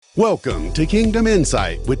Welcome to Kingdom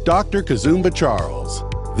Insight with Dr. Kazumba Charles.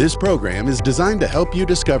 This program is designed to help you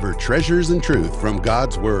discover treasures and truth from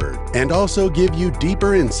God's Word and also give you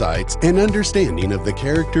deeper insights and understanding of the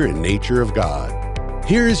character and nature of God.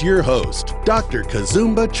 Here is your host, Dr.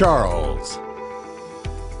 Kazumba Charles.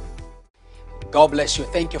 God bless you.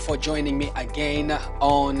 Thank you for joining me again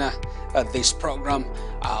on this program.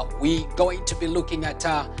 We're going to be looking at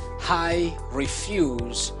I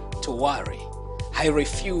refuse to worry. I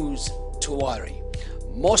refuse to worry.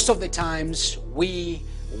 Most of the times we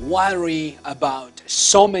worry about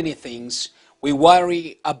so many things. We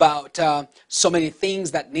worry about so many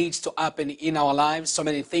things that needs to happen in our lives, so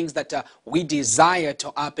many things that we desire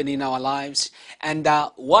to happen in our lives. And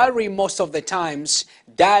worry most of the times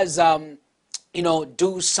does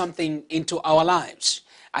do something into our lives.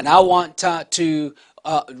 And I want to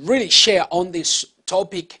really share on this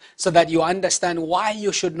topic so that you understand why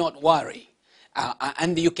you should not worry.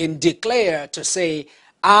 And you can declare to say,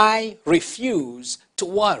 I refuse to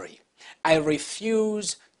worry. I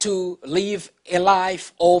refuse to live a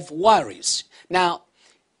life of worries. Now,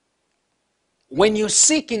 when you're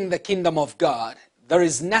seeking the kingdom of God, there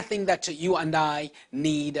is nothing that you and I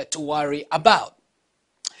need to worry about.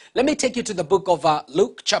 Let me take you to the book of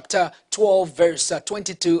Luke chapter 12 verse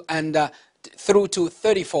 22 and through to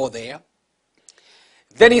 34 there.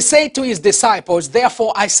 Then he said to his disciples,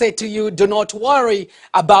 therefore I say to you, do not worry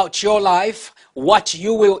about your life, what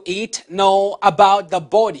you will eat, nor about the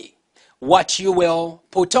body, what you will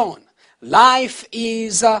put on. Life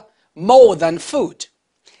is more than food,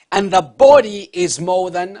 and the body is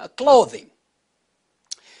more than clothing.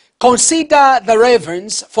 Consider the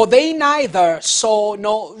ravens, for they neither sow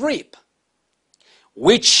nor reap,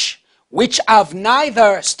 which have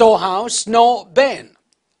neither storehouse nor barn,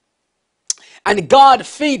 and God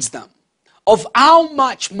feeds them. Of how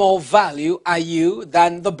much more value are you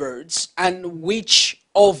than the birds? And which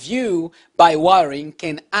of you by worrying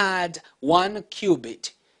can add one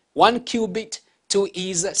cubit to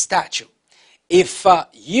his stature? If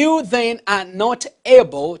you then are not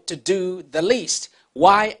able to do the least,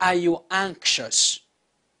 why are you anxious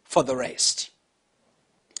for the rest?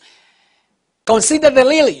 Consider the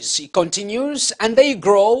lilies, he continues, and they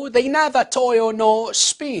grow, they neither toil nor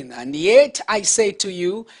spin. And yet I say to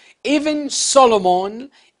you, even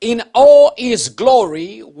Solomon in all his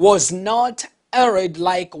glory was not arrayed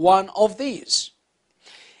like one of these.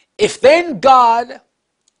 If then God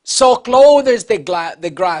so clothes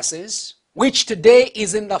the grasses, which today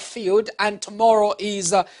is in the field and tomorrow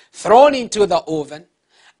is thrown into the oven,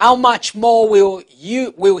 how much more will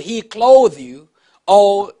he clothe you,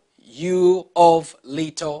 O you of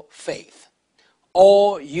little faith?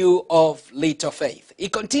 O you of little faith. He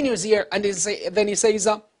continues here and then he says,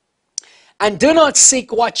 and do not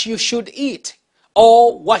seek what you should eat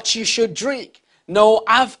or what you should drink, nor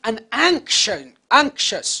have an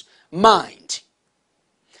anxious mind.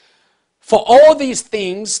 For all these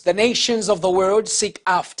things the nations of the world seek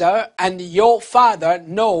after, and your Father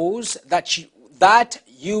knows that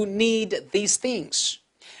you need these things.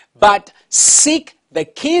 But seek the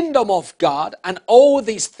kingdom of God, and all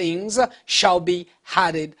these things shall be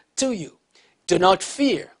added to you. Do not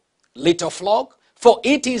fear, little flock, for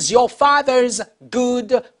it is your Father's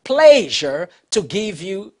good pleasure to give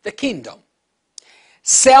you the kingdom.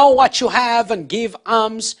 Sell what you have and give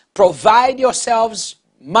alms. Provide yourselves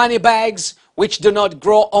money bags which do not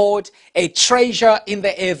grow old, a treasure in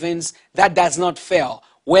the heavens that does not fail,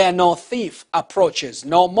 where no thief approaches,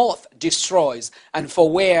 no moth destroys. And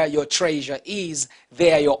for where your treasure is,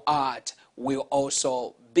 there your heart will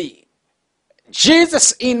also be.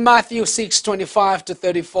 Jesus in Matthew 6:25 to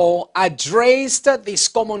 34 addressed this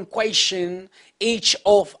common question each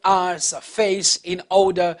of us face in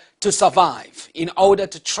order to survive, in order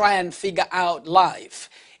to try and figure out life,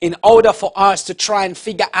 in order for us to try and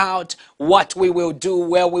figure out what we will do,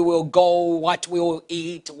 where we will go, what we will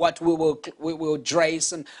eat, what we will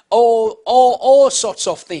dress, and all sorts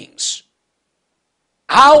of things.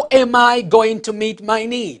 How am I going to meet my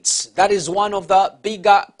needs? That is one of the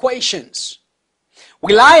bigger questions.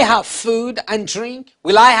 Will I have food and drink?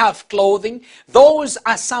 Will I have clothing? Those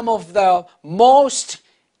are some of the most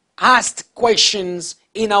asked questions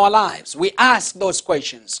in our lives. We ask those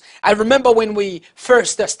questions. I remember when we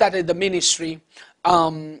first started the ministry,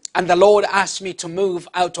 and the Lord asked me to move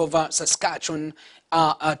out of Saskatchewan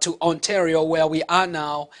to Ontario, where we are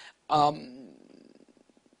now.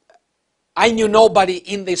 I knew nobody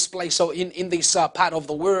in this place, so in this part of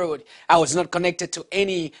the world. I was not connected to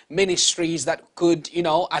any ministries that could,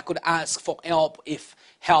 I could ask for help if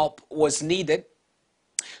help was needed.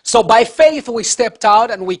 So by faith, we stepped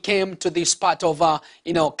out and we came to this part of,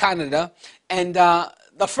 Canada. And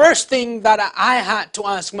the first thing that I had to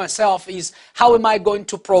ask myself is, how am I going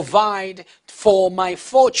to provide for my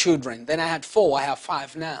 4 children? Then I had 4, I have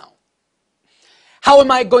 5 now. How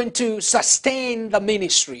am I going to sustain the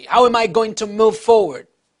ministry? How am I going to move forward?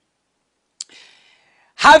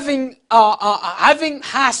 Having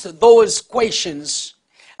asked those questions,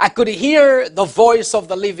 I could hear the voice of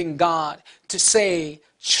the living God to say,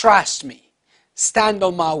 trust me, stand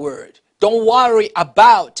on my word. Don't worry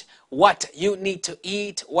about what you need to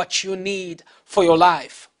eat, what you need for your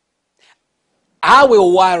life. I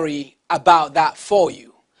will worry about that for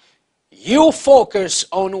you. You focus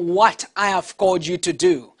on what I have called you to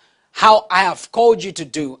do, how I have called you to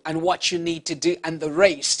do, and what you need to do, and the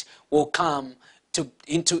rest will come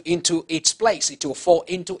into its place. It will fall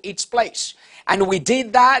into its place. And we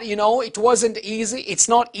did that, it wasn't easy. It's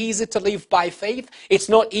not easy to live by faith. It's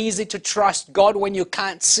not easy to trust God when you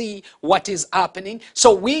can't see what is happening.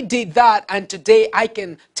 So we did that, and today I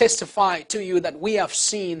can testify to you that we have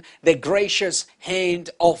seen the gracious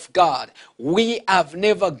hand of God. We have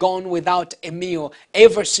never gone without a meal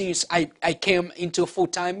ever since I came into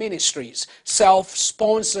full-time ministries,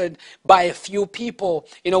 self-sponsored by a few people,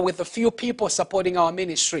 with a few people supporting our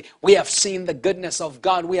ministry. We have seen the goodness of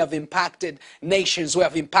God. We have impacted nations, we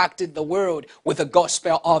have impacted the world with the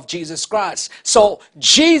gospel of Jesus Christ. So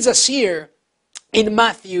Jesus here in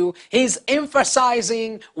Matthew, he's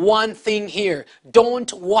emphasizing one thing here.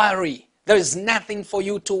 Don't worry. There is nothing for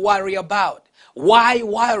you to worry about. Why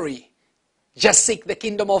worry? Just seek the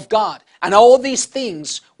kingdom of God, and all these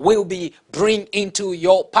things will be bring into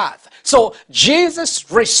your path. So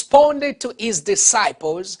Jesus responded to his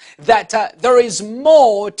disciples that there is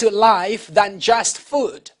more to life than just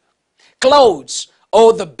food, clothes,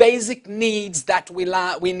 or the basic needs that we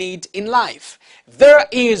need in life. There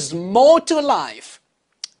is more to life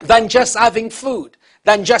than just having food,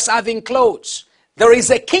 than just having clothes. There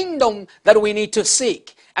is a kingdom that we need to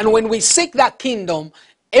seek. And when we seek that kingdom,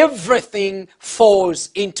 everything falls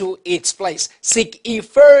into its place. Seek ye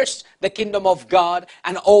first the kingdom of God,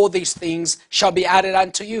 and all these things shall be added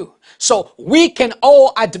unto you. So we can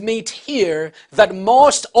all admit here that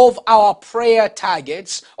most of our prayer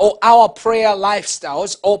targets, or our prayer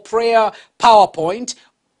lifestyles, or prayer PowerPoint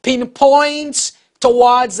pinpoints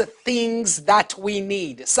towards the things that we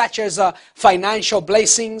need, such as financial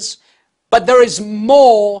blessings. But there is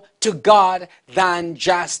more to God than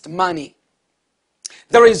just money.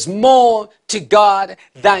 There is more to God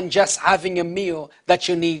than just having a meal that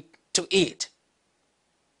you need to eat.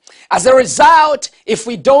 As a result, if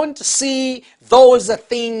we don't see those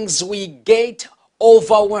things, we get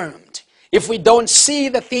overwhelmed. If we don't see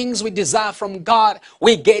the things we desire from God,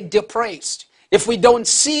 we get depressed. If we don't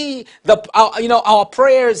see our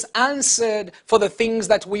prayers answered for the things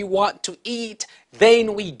that we want to eat,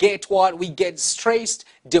 then we get what? We get stressed,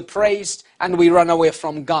 depressed, and we run away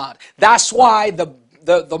from God. That's why the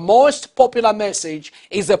most popular message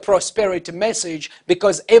is a prosperity message,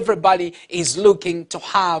 because everybody is looking to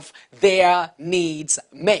have their needs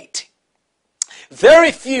met.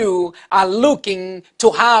 Very few are looking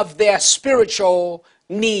to have their spiritual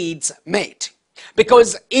needs met.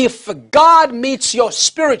 Because if God meets your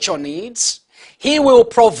spiritual needs, He will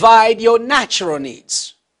provide your natural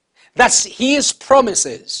needs. That's His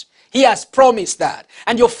promises. He has promised that.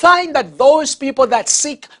 And you'll find that those people that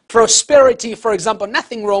seek prosperity, for example,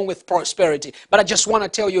 nothing wrong with prosperity, but I just want to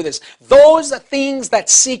tell you this. Those things that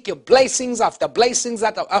seek blessings after blessings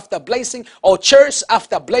after blessing, or church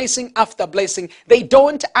after blessing, they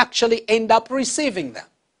don't actually end up receiving them.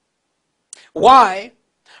 Why?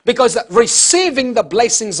 Because receiving the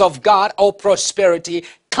blessings of God or prosperity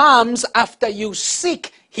comes after you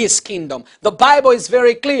seek His kingdom. The Bible is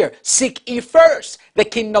very clear. Seek ye first the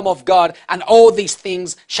kingdom of God, and all these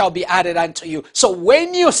things shall be added unto you. So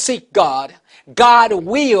when you seek God, God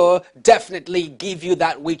will definitely give you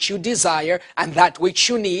that which you desire and that which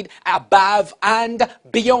you need above and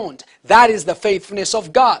beyond. That is the faithfulness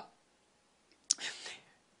of God.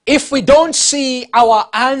 If we don't see our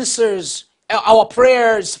answers, our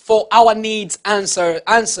prayers for our needs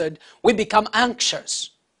answered, we become anxious.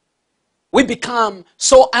 We become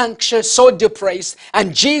so anxious, so depressed,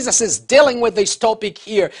 and Jesus is dealing with this topic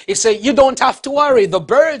here. He said, you don't have to worry. The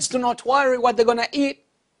birds do not worry what they're going to eat.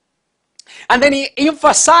 And then he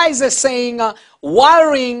emphasizes saying,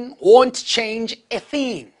 worrying won't change a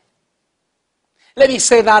thing. Let me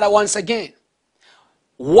say that once again.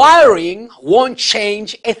 Worrying won't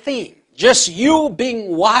change a thing. Just you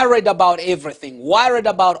being worried about everything, worried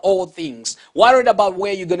about all things, worried about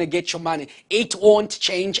where you're going to get your money, it won't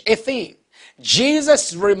change a thing.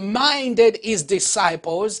 Jesus reminded his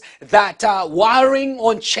disciples that worrying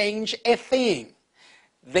won't change a thing.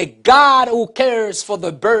 The God who cares for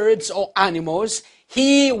the birds or animals,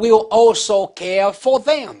 he will also care for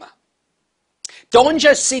them. Don't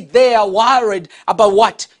just sit there worried about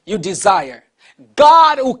what you desire.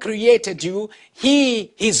 God who created you,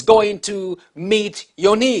 he is going to meet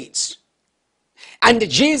your needs. And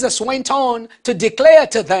Jesus went on to declare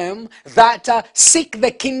to them that seek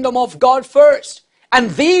the kingdom of God first. And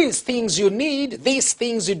these things you need, these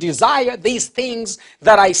things you desire, these things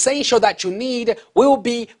that I say so that you need will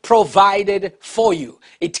be provided for you.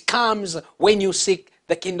 It comes when you seek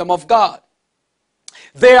the kingdom of God.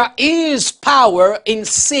 There is power in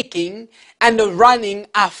seeking and running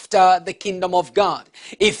after the kingdom of God.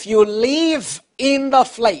 If you live in the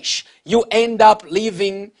flesh, you end up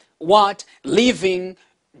living what? Living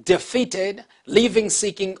defeated, living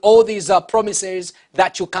seeking all these promises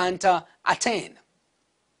that you can't attain.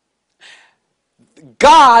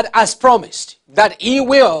 God has promised that he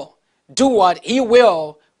will do what? He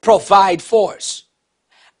will provide for us.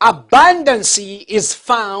 Abundancy is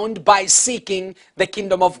found by seeking the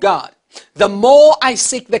kingdom of God. The more I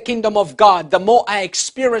seek the kingdom of God, the more I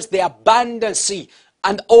experience the abundancy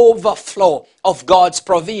and overflow of God's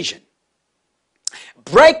provision.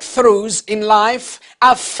 Breakthroughs in life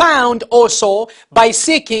are found also by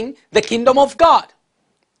seeking the kingdom of God.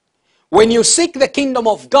 When you seek the kingdom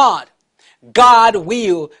of God, God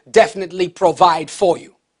will definitely provide for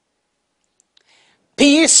you.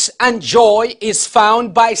 Peace and joy is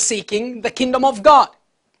found by seeking the kingdom of God.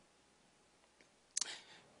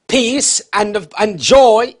 Peace and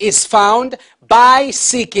joy is found by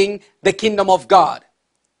seeking the kingdom of God.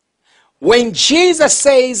 When Jesus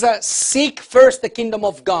says, seek first the kingdom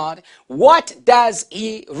of God, what does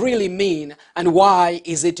he really mean, and why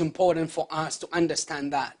is it important for us to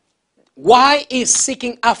understand that? Why is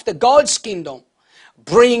seeking after God's kingdom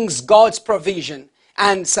brings God's provision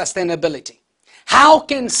and sustainability? How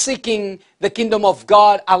can seeking the kingdom of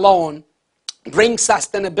God alone bring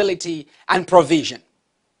sustainability and provision?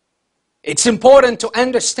 It's important to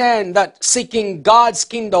understand that seeking God's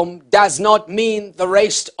kingdom does not mean the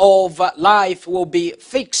rest of life will be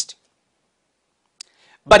fixed.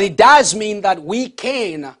 But it does mean that we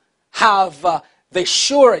can have the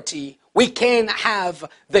surety, we can have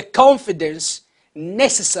the confidence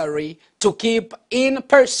necessary to keep in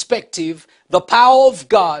perspective the power of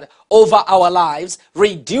God over our lives,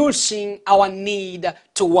 reducing our need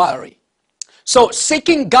to worry. So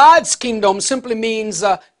seeking God's kingdom simply means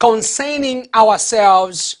concerning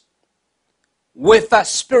ourselves with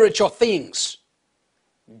spiritual things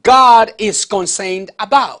God is concerned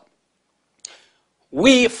about.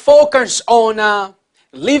 We focus on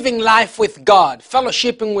living life with God,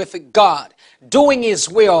 fellowshipping with God, doing his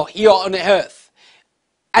will here on earth.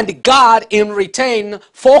 And God, in return,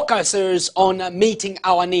 focuses on meeting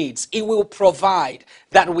our needs. He will provide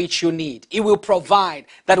that which you need. He will provide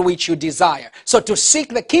that which you desire. So to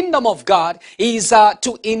seek the kingdom of God is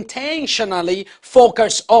to intentionally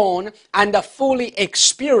focus on and fully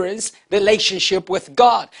experience relationship with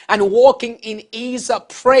God and walking in his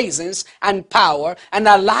presence and power and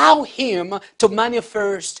allow him to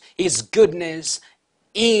manifest his goodness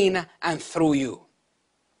in and through you.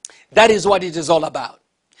 That is what it is all about.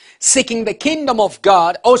 Seeking the kingdom of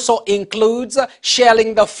God also includes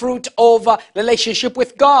sharing the fruit of relationship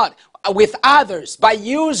with God, with others, by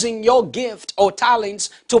using your gift or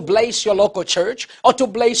talents to bless your local church or to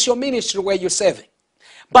bless your ministry where you're serving.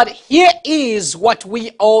 But here is what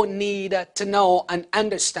we all need to know and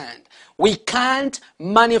understand. We can't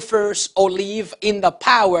manifest or live in the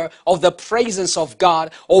power of the presence of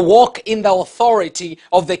God or walk in the authority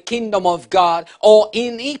of the kingdom of God or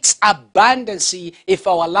in its abundancy if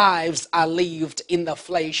our lives are lived in the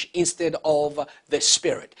flesh instead of the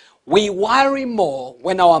spirit. We worry more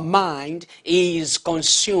when our mind is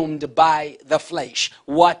consumed by the flesh,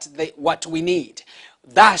 what we need.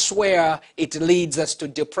 That's where it leads us to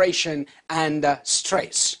depression and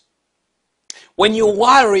stress. When you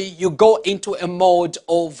worry, you go into a mode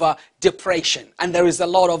of depression. And there is a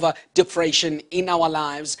lot of depression in our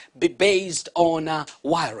lives based on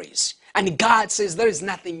worries. And God says there is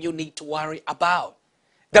nothing you need to worry about.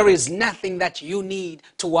 There is nothing that you need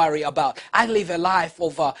to worry about. I live a life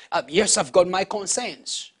of, yes, I've got my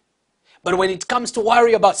concerns. But when it comes to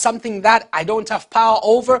worry about something that I don't have power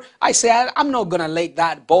over, I say, I'm not going to let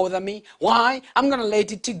that bother me. Why? I'm going to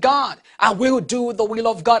let it to God. I will do the will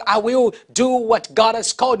of God. I will do what God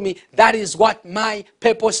has called me. That is what my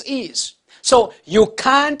purpose is. So you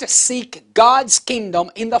can't seek God's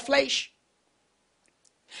kingdom in the flesh.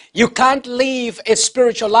 You can't live a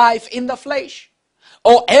spiritual life in the flesh,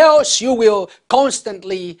 or else you will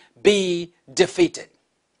constantly be defeated.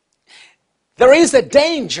 There is a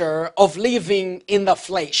danger of living in the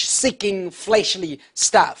flesh, seeking fleshly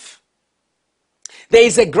stuff. There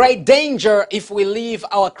is a great danger if we live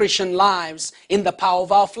our Christian lives in the power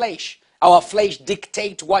of our flesh. Our flesh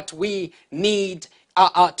dictates what we need,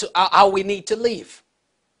 how we need to live.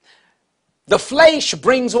 The flesh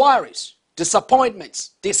brings worries,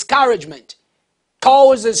 disappointments, discouragement,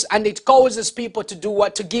 it causes people to do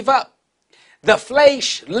what? To give up. The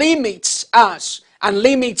flesh limits us and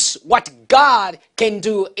limits what God can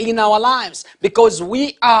do in our lives, because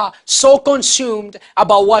we are so consumed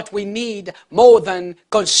about what we need more than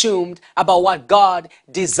consumed about what God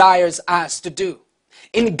desires us to do.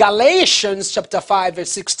 In Galatians chapter 5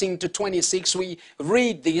 verse 16 to 26, we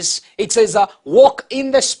read this. It says, walk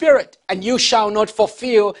in the Spirit, and you shall not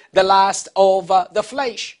fulfill the lust of the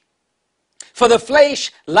flesh. For the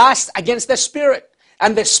flesh lusts against the Spirit,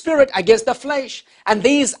 and the Spirit against the flesh, and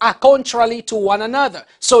these are contrary to one another.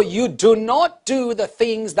 So you do not do the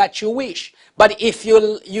things that you wish. But if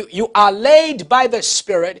you are led by the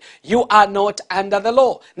Spirit, you are not under the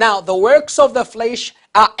law. Now, the works of the flesh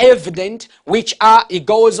are evident, which are, it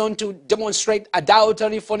goes on to demonstrate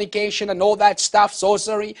adultery, fornication, and all that stuff,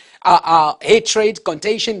 sorcery, hatred,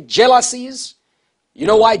 contention, jealousies. You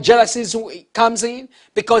know why jealousy comes in?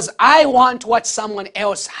 Because I want what someone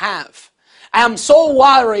else have. I am so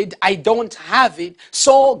worried I don't have it.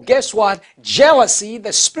 So guess what? Jealousy,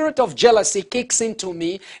 the spirit of jealousy kicks into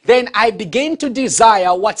me. Then I begin to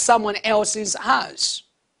desire what someone else's has.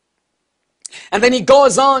 And then he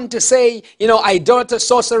goes on to say, idolatry,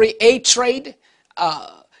 sorcery, hatred,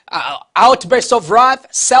 outbursts of wrath,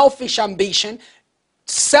 selfish ambition.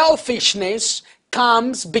 Selfishness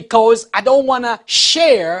comes because I don't want to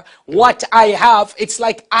share what I have. It's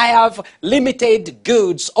like I have limited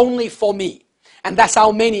goods only for me. And that's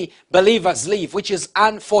how many believers live, which is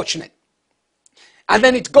unfortunate. And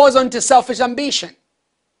then it goes on to selfish ambition.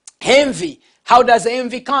 Envy. How does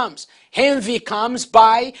envy comes? Envy comes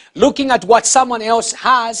by looking at what someone else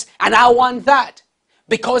has, and I want that.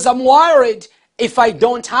 Because I'm worried if I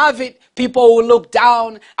don't have it, people will look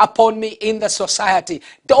down upon me in the society.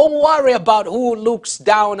 Don't worry about who looks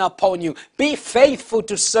down upon you. Be faithful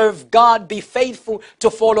to serve God. Be faithful to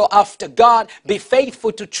follow after God. Be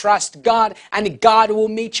faithful to trust God, and God will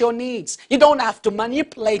meet your needs. You don't have to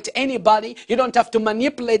manipulate anybody. You don't have to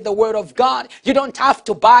manipulate the word of God. You don't have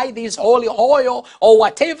to buy this holy oil or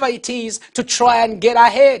whatever it is to try and get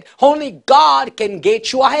ahead. Only God can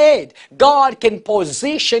get you ahead. God can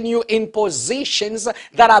position you in positions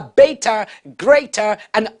that are better, greater,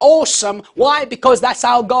 and awesome. Why? Because that's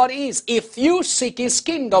how God is. If you seek His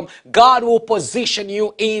kingdom, God will position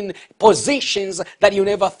you in positions that you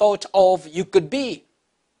never thought of you could be.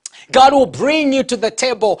 God will bring you to the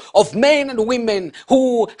table of men and women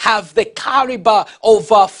who have the caliber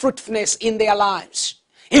of fruitfulness in their lives,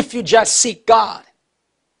 if you just seek God.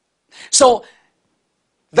 So,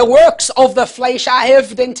 the works of the flesh are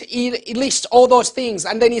evident. He lists all those things.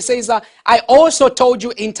 And then he says, I also told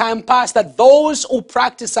you in time past that those who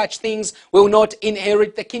practice such things will not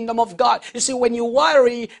inherit the kingdom of God. You see, when you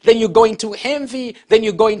worry, then you go into envy, then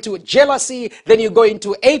you go into jealousy, then you go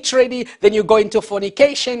into hatred, then you go into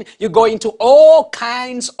fornication, you go into all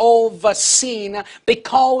kinds of sin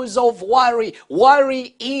because of worry.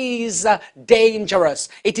 Worry is dangerous.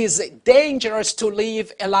 It is dangerous to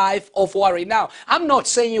live a life of worry. Now, I'm not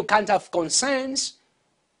saying you can't have concerns.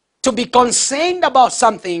 To be concerned about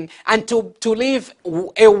something and to live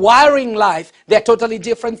a worrying life, they're totally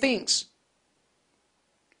different things.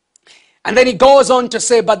 And then he goes on to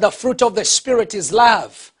say, but the fruit of the Spirit is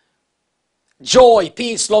love, joy,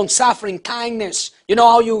 peace, long-suffering, kindness. You know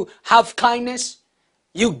how you have kindness?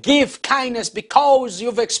 You give kindness because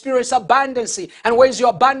you've experienced abundance. And where's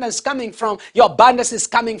your abundance coming from? Your abundance is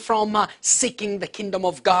coming from seeking the kingdom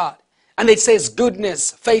of God. And it says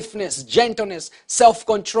goodness, faithfulness, gentleness,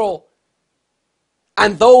 self-control.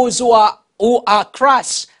 And those who are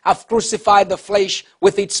Christ have crucified the flesh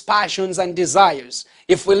with its passions and desires.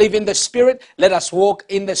 If we live in the Spirit, let us walk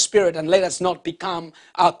in the Spirit, and let us not become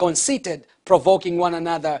conceited, provoking one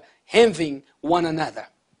another, envying one another.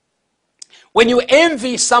 When you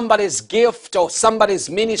envy somebody's gift or somebody's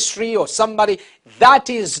ministry or somebody,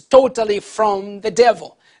 that is totally from the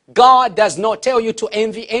devil. God does not tell you to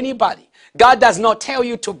envy anybody. God does not tell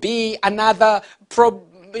you to be another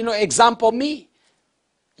example me.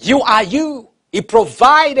 You are you. He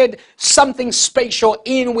provided something special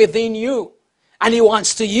within you, and He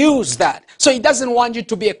wants to use that. So He doesn't want you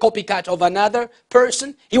to be a copycat of another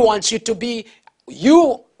person. He wants you to be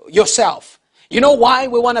you yourself. You know why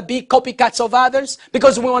we want to be copycats of others?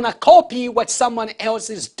 Because we want to copy what someone else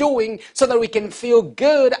is doing so that we can feel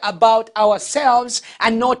good about ourselves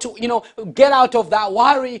and not to, get out of that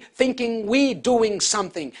worry thinking we doing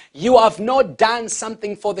something. You have not done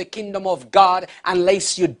something for the kingdom of God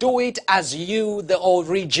unless you do it as you, the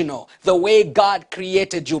original, the way God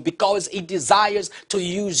created you, because He desires to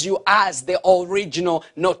use you as the original,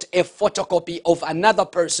 not a photocopy of another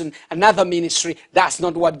person, another ministry. That's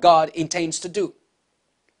not what God intends to do.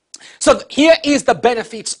 So here is the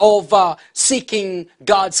benefits of seeking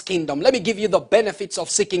God's kingdom. Let me give you the benefits of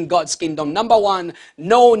seeking God's kingdom. Number one,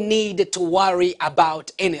 no need to worry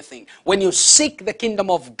about anything. When you seek the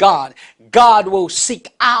kingdom of God, God will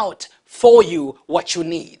seek out for you what you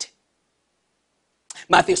need.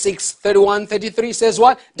 Matthew 6:31-33 says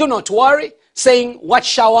what? Do not worry, saying, what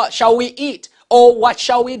shall we eat? Or what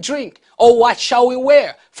shall we drink? Or what shall we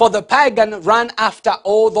wear? For the pagan run after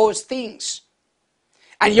all those things.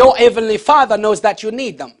 And your heavenly Father knows that you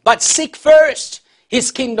need them. But seek first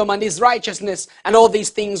His kingdom and His righteousness, and all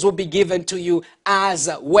these things will be given to you as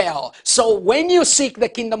well. So when you seek the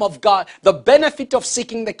kingdom of God, the benefit of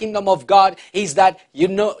seeking the kingdom of God is that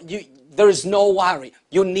there is no worry.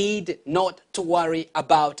 You need not to worry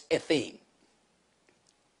about a thing.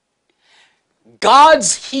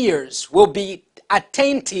 God's ears will be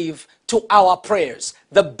attentive to our prayers.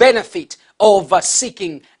 The benefit of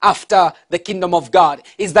seeking after the kingdom of God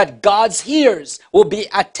is that God's ears will be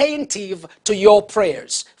attentive to your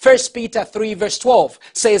prayers. 1 Peter 3 verse 12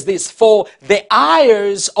 says this, for the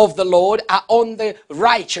eyes of the Lord are on the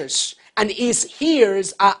righteous, and His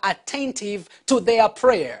ears are attentive to their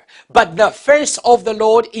prayer. But the face of the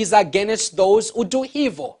Lord is against those who do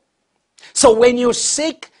evil. So when you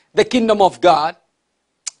seek the kingdom of God,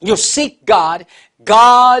 you seek God,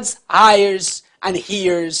 God's eyes and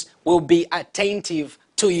ears will be attentive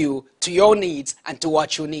to you, to your needs, and to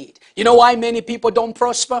what you need. You know why many people don't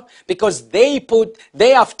prosper? Because they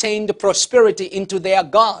have turned prosperity into their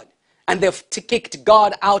God, and they've kicked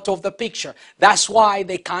God out of the picture. That's why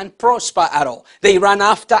they can't prosper at all. They run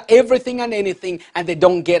after everything and anything, and they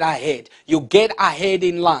don't get ahead. You get ahead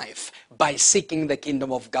in life by seeking the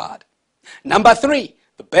kingdom of God. Number three,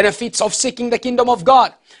 the benefits of seeking the kingdom of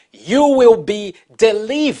God. You will be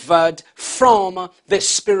delivered from the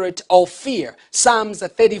spirit of fear. Psalms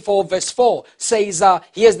 34 verse 4 says,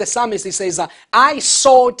 here's the psalmist, he says, I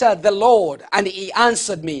sought the Lord, and He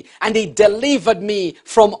answered me, and He delivered me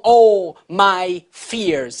from all my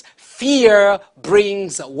fears. Fear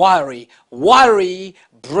brings worry. Worry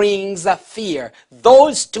brings fear.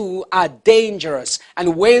 Those two are dangerous,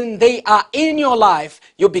 and when they are in your life,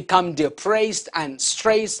 you become depressed and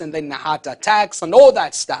stressed, and then heart attacks and all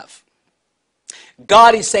that stuff.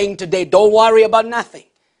 God is saying today, don't worry about nothing.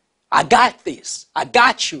 I got this. I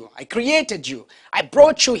got you. I created you. I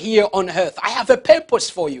brought you here on earth. I have a purpose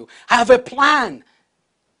for you. I have a plan.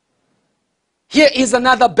 Here is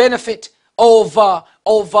another benefit of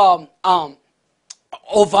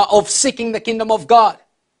seeking the kingdom of God.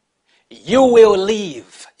 You will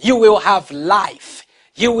live. You will have life.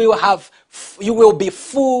 You will be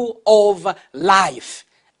full of life.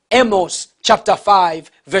 Amos chapter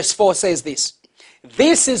 5 verse 4 says this.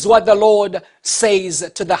 This is what the Lord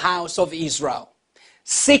says to the house of Israel.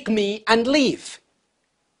 Seek me and live.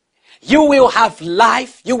 You will have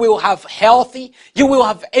life. You will have healthy. You will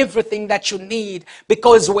have everything that you need,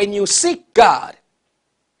 because when you seek God,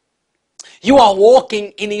 you are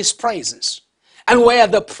walking in His presence. And where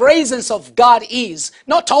the presence of God is,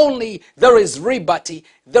 not only there is liberty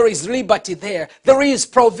there. There is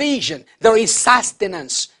provision. There is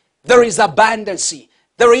sustenance. There is abundance.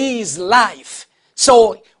 There is life.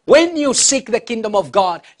 So when you seek the kingdom of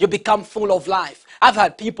God, you become full of life. I've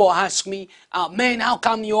had people ask me, man, how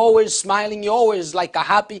come you're always smiling? You're always like a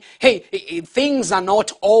happy. Hey, things are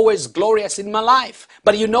not always glorious in my life.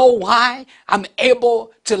 But you know why I'm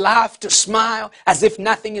able to laugh, to smile as if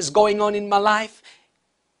nothing is going on in my life?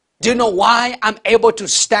 Do you know why I'm able to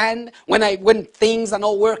stand when things are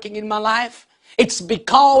not working in my life? It's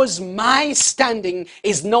because my standing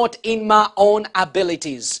is not in my own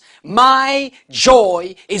abilities. My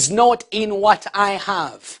joy is not in what I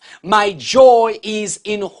have. My joy is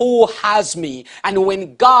in who has me. And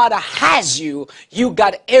when God has you, you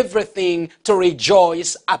got everything to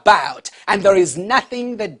rejoice about. And there is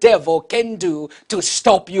nothing the devil can do to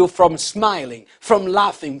stop you from smiling, from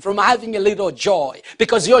laughing, from having a little joy.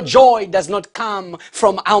 Because your joy does not come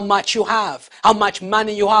from how much you have, how much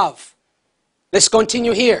money you have. Let's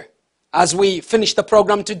continue here as we finish the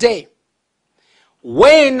program today.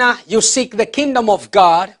 When you seek the kingdom of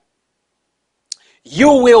God,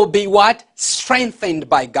 you will be what? Strengthened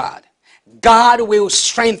by God. God will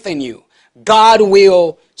strengthen you. God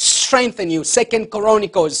will strengthen you. 2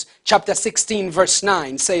 Chronicles chapter 16 verse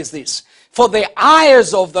 9 says this. For the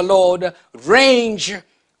eyes of the Lord range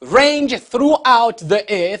throughout the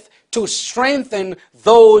earth to strengthen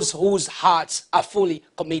those whose hearts are fully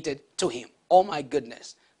committed to Him. Oh my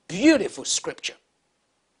goodness. Beautiful scripture.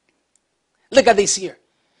 Look at this here.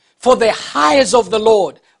 For the eyes of the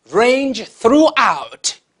Lord range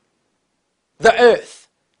throughout the earth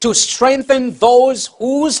to strengthen those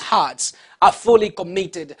whose hearts are fully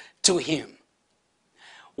committed to Him.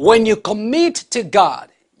 When you commit to God,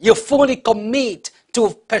 you fully commit to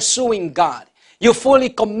pursuing God. You fully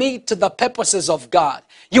commit to the purposes of God.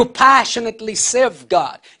 You passionately serve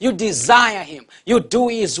God. You desire Him. You do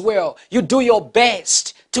His will. You do your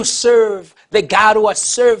best to serve the God who has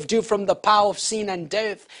served you from the power of sin and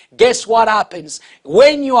death. Guess what happens?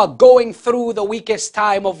 When you are going through the weakest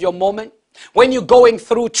time of your moment, when you're going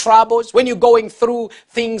through troubles, when you're going through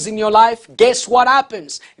things in your life, guess what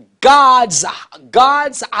happens? God's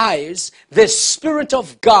eyes, the Spirit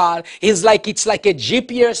of God, it's like a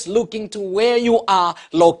GPS looking to where you are,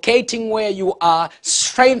 locating where you are,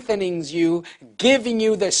 strengthening you, giving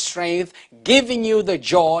you the strength, giving you the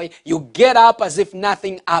joy. You get up as if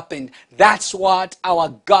nothing happened. That's what our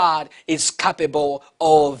God is capable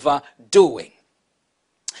of doing.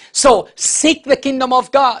 So seek the kingdom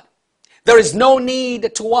of God. There is no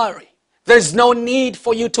need to worry. There is no need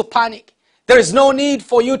for you to panic. There is no need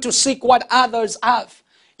for you to seek what others have.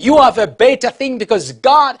 You have a better thing because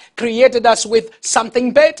God created us with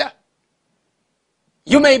something better.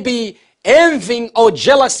 You may be envying or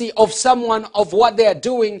jealousy of someone of what they are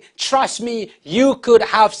doing. Trust me, you could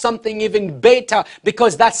have something even better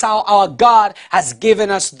because that's how our God has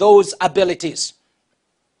given us those abilities.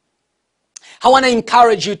 I want to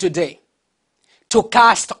encourage you today to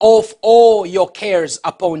cast off all your cares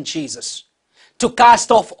upon Jesus. To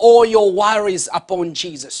cast off all your worries upon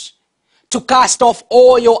Jesus. To cast off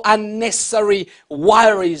all your unnecessary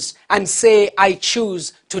worries and say, I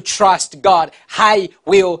choose to trust God. I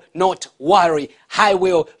will not worry. I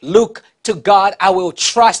will look to God. I will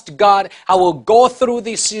trust God. I will go through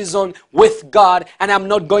this season with God, and I'm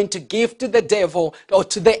not going to give to the devil or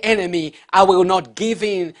to the enemy. I will not give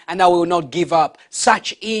in and I will not give up.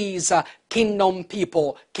 Such is kingdom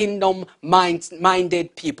people,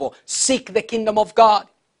 kingdom-minded people. Seek the kingdom of God.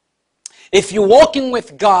 If you're walking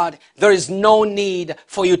with God, there is no need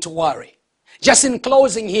for you to worry. Just in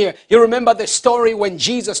closing here, you remember the story when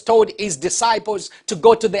Jesus told His disciples to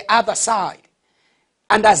go to the other side.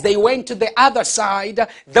 And as they went to the other side,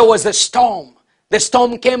 there was a storm. The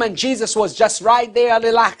storm came and Jesus was just right there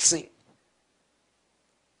relaxing.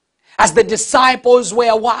 As the disciples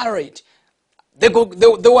were worried, they were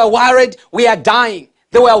worried, we are dying.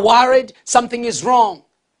 They were worried, something is wrong.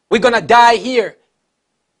 We're going to die here.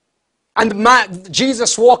 And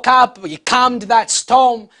Jesus woke up, He calmed that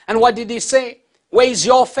storm. And what did He say? Where's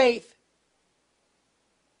your faith?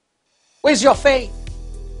 Where's your faith?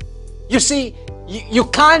 You see, you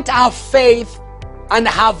can't have faith and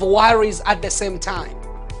have worries at the same time.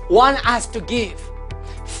 One has to give.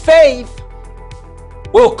 Faith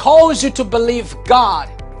will cause you to believe God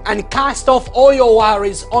and cast off all your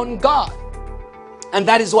worries on God. And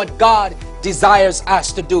that is what God desires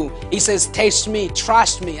us to do. He says, taste me,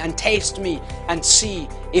 trust me, and taste me and see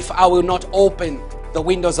if I will not open the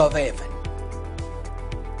windows of heaven.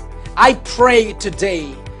 I pray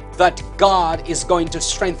today that God is going to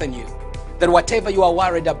strengthen you. That whatever you are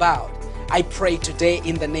worried about, I pray today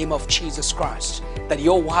in the name of Jesus Christ that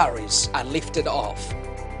your worries are lifted off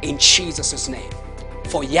in Jesus' name.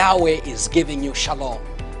 For Yahweh is giving you shalom,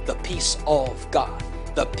 the peace of God,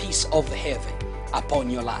 the peace of heaven upon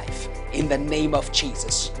your life. In the name of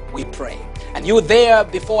Jesus, we pray. And you there,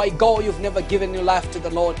 before I go, you've never given your life to the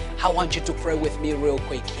Lord, I want you to pray with me real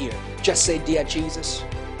quick here. Just say, Dear Jesus,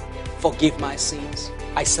 forgive my sins.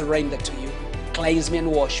 I surrender to you. Cleanse me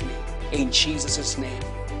and wash me. In Jesus' name,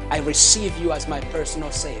 I receive you as my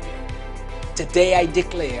personal Savior. Today I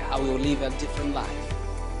declare I will live a different life.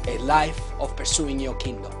 A life of pursuing your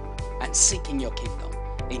kingdom and seeking your kingdom.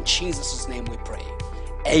 In Jesus' name we pray.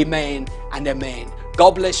 Amen and amen.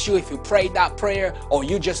 God bless you. If you prayed that prayer or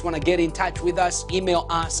you just want to get in touch with us, email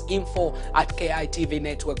us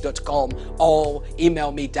info@kitvnetwork.com or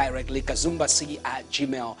email me directly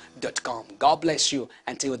kazumbac@gmail.com. God bless you.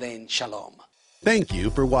 Until then, shalom. Thank you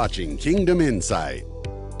for watching Kingdom Insight.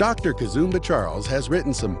 Dr. Kazumba Charles has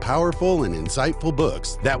written some powerful and insightful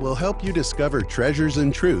books that will help you discover treasures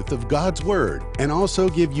and truth of God's Word and also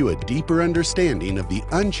give you a deeper understanding of the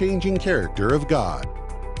unchanging character of God.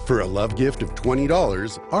 For a love gift of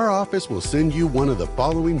 $20, our office will send you one of the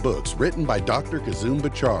following books written by Dr.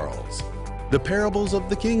 Kazumba Charles: The Parables of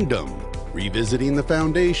the Kingdom, Revisiting the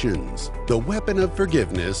Foundations, The Weapon of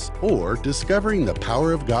Forgiveness, or Discovering the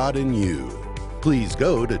Power of God in You. Please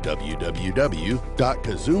go to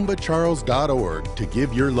www.kazumbacharles.org to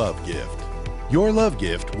give your love gift. Your love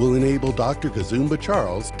gift will enable Dr. Kazumba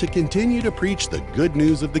Charles to continue to preach the good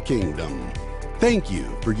news of the kingdom. Thank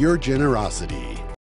you for your generosity.